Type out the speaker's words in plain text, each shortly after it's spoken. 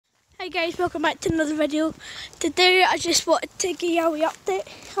Guys, welcome back to another video. Today I just wanted to give you a wee update.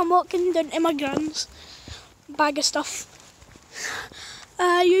 I'm walking down to my grans, bag of stuff.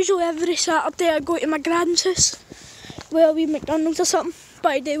 Usually every Saturday I go to my grans house, where we McDonald's or something,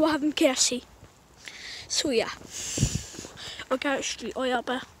 but today we're having KFC. So yeah, look at the street light up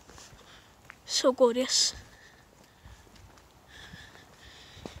there, so glorious.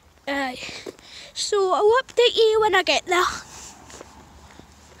 So I'll update you when I get there.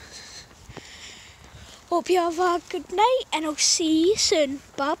 Hope you have a good night and I'll see you soon.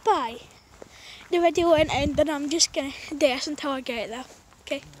 Bye bye. The video won't end and I'm just gonna do this until I get there.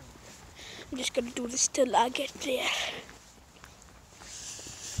 Okay? I'm just gonna do this till I get there.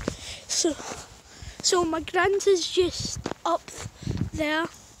 So my grans is just up there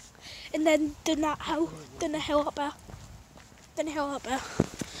and then down that hill, down the hill up there. Down the hill up there.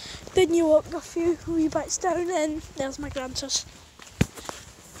 Then you walk a few wee bits down and there's my grans house.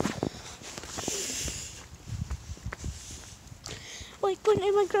 Like going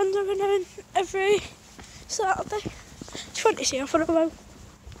to my grans around every Saturday. Just fun to see her for a while.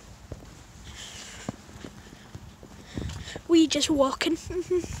 We just walking.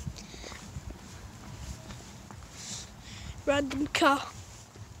 Random car.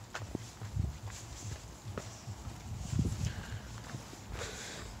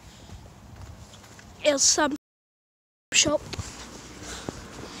 Here's some shop.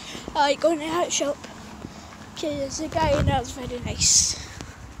 I like going to that shop. Because the guy in there is very nice.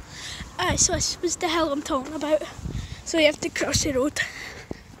 So this was the hill I'm talking about. So you have to cross the road.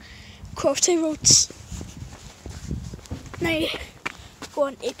 Cross the roads. Now go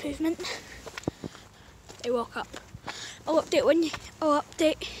on to pavement. I walk up. I'll update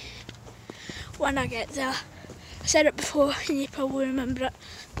when I get there. I said it before and you probably remember it,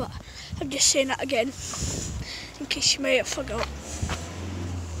 but I'm just saying it again in case you might have forgot.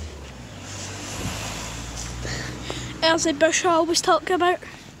 There's the bush I always talk about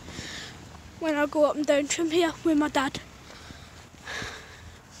when I go up and down from here with my dad.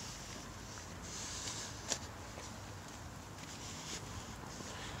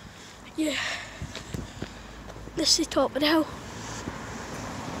 Yeah, this is the top of the hill.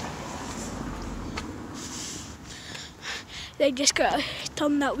 They just gotta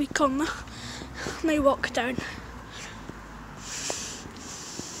turn that wee corner and I walk down.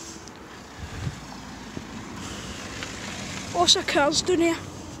 Lots of cars down here.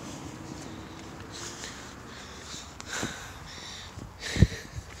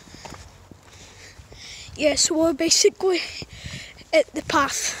 Yeah, so we're basically at the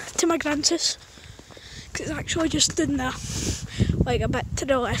path to my grans house. Cause it's actually just down there, like a bit to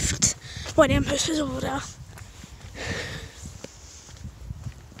the left. One of them houses over there.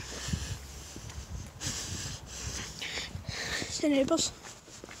 The neighbours.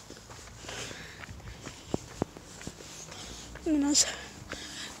 And there's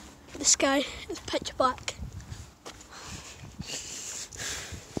the sky is pitch black.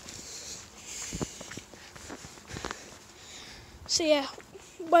 So yeah,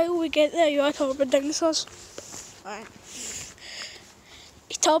 while we get there, you are talking about dinosaurs. Right.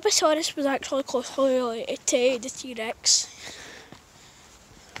 Etoposaurus was actually closely related to the T-Rex.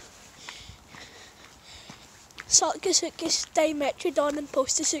 Sarcosuchus, Dimetrodon and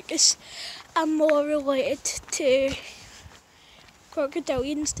Postosuchus are more related to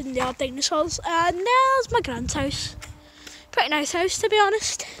crocodilians than they are dinosaurs. And there's my grand's house. Pretty nice house, to be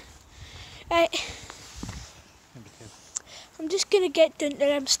honest. Right. I'm just gonna get down to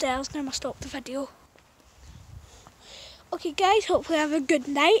them stairs and then I'll stop the video. Okay guys, hopefully have a good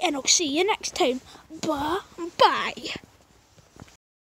night and I'll see you next time. Bye.